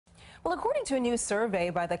Well, according to a new survey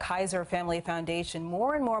by the Kaiser Family Foundation,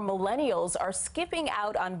 more and more millennials are skipping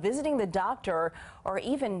out on visiting the doctor or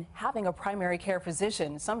even having a primary care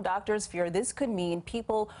physician. Some doctors fear this could mean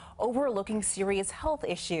people overlooking serious health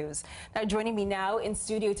issues. Now, joining me now in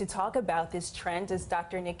studio to talk about this trend is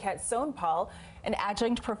Dr. Niket Sonpal, an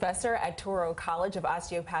adjunct professor at Touro College of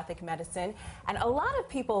Osteopathic Medicine. And a lot of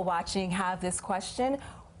people watching have this question: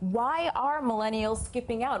 why are millennials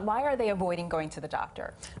skipping out? Why are they avoiding going to the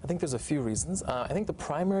doctor? I think there's a few reasons. I think the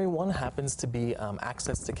primary one happens to be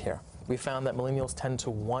access to care. We found that millennials tend to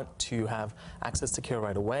want to have access to care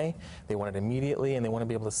right away. They want it immediately, and they want to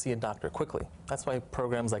be able to see a doctor quickly. That's why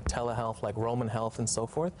programs like telehealth, like Roman Health, and so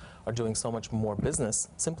forth are doing so much more business,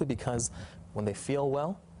 simply because when they feel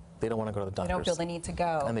well, they don't want to go to the doctor. They don't feel the need to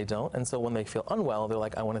go. And they don't. And so when they feel unwell, they're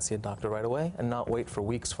like, I want to see a doctor right away and not wait for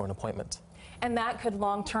weeks for an appointment. And that could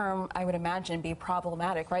long-term, I would imagine, be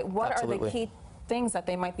problematic, right? What Absolutely. are the key things that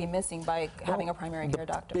they might be missing by having a primary care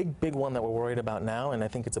doctor? The big one that we're worried about now, and I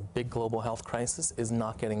think it's a big global health crisis, is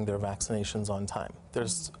not getting their vaccinations on time.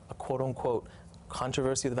 There's a quote-unquote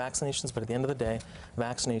controversy with vaccinations, but at the end of the day,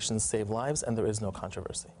 vaccinations save lives, and there is no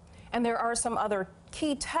controversy. And there are some other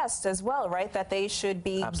key tests as well, right, that they should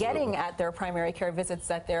be getting at their primary care visits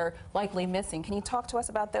that they're likely missing. Can you talk to us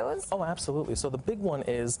about those? Oh, absolutely. So the big one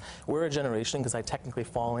is, we're a generation, because I technically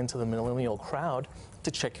fall into the millennial crowd,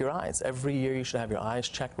 to check your eyes. Every year you should have your eyes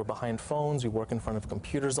checked. We're behind phones. We work in front of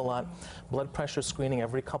computers a lot. Blood pressure screening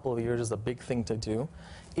every couple of years is a big thing to do.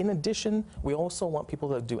 In addition, we also want people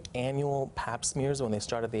to do annual pap smears when they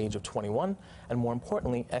start at the age of 21, and more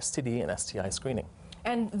importantly, STD and STI screening.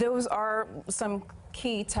 And those are some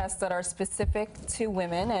key tests that are specific to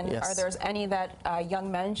women, and yes. Are there any that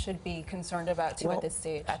young men should be concerned about too at this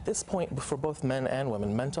stage? At this point, for both men and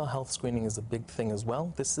women, mental health screening is a big thing as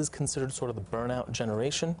well. This is considered sort of the burnout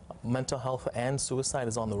generation. Mental health and suicide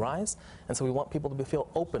is on the rise, and so we want people to feel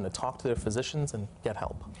open to talk to their physicians and get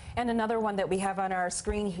help. And another one that we have on our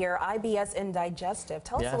screen here, IBS and digestive.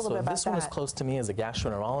 Tell us a little bit about that. This one is close to me as a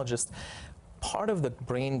gastroenterologist. Part of the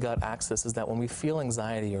brain-gut axis is that when we feel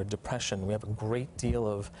anxiety or depression, we have a great deal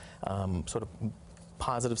of sort of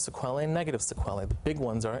positive sequelae and negative sequelae. The big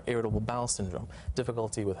ones are irritable bowel syndrome,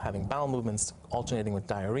 difficulty with having bowel movements, alternating with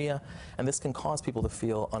diarrhea, and this can cause people to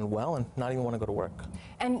feel unwell and not even want to go to work.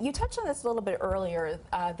 And you touched on this a little bit earlier,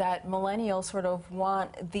 that millennials sort of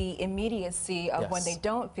want the immediacy of when they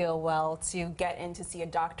don't feel well to get in to see a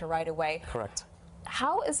doctor right away. Correct.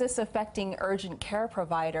 How is this affecting urgent care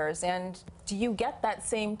providers, and do you get that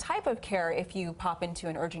same type of care if you pop into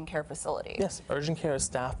an urgent care facility? Yes, urgent care is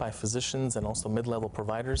staffed by physicians and also mid-level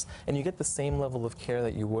providers, and you get the same level of care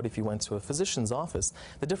that you would if you went to a physician's office.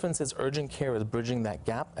 The difference is urgent care is bridging that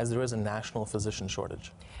gap, as there is a national physician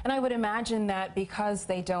shortage. And I would imagine that because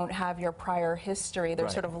they don't have your prior history, they're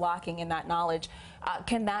sort of locking in that knowledge.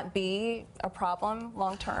 Can that be a problem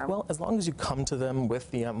long term? Well, as long as you come to them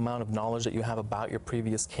with the amount of knowledge that you have about your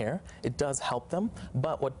previous care, it does help them.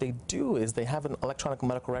 But what they do is they have an electronic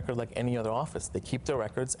medical record like any other office. They keep their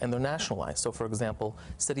records and they're nationalized. So for example,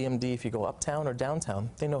 CityMD, if you go uptown or downtown,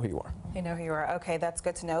 they know who you are. They know who you are. Okay, that's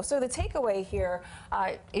good to know. So the takeaway here,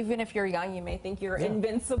 even if you're young, you may think you're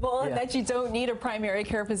invincible, that you don't need a primary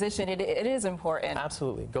care physician. It is important.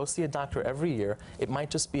 Absolutely. Go see a doctor every year. It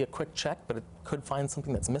might just be a quick check, but it could find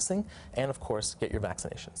something that's missing, and of course, get your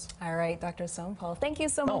vaccinations. All right, Dr. Sonpal, thank you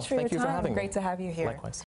so much for your time. Thank you for having me. Great to have you here. Likewise.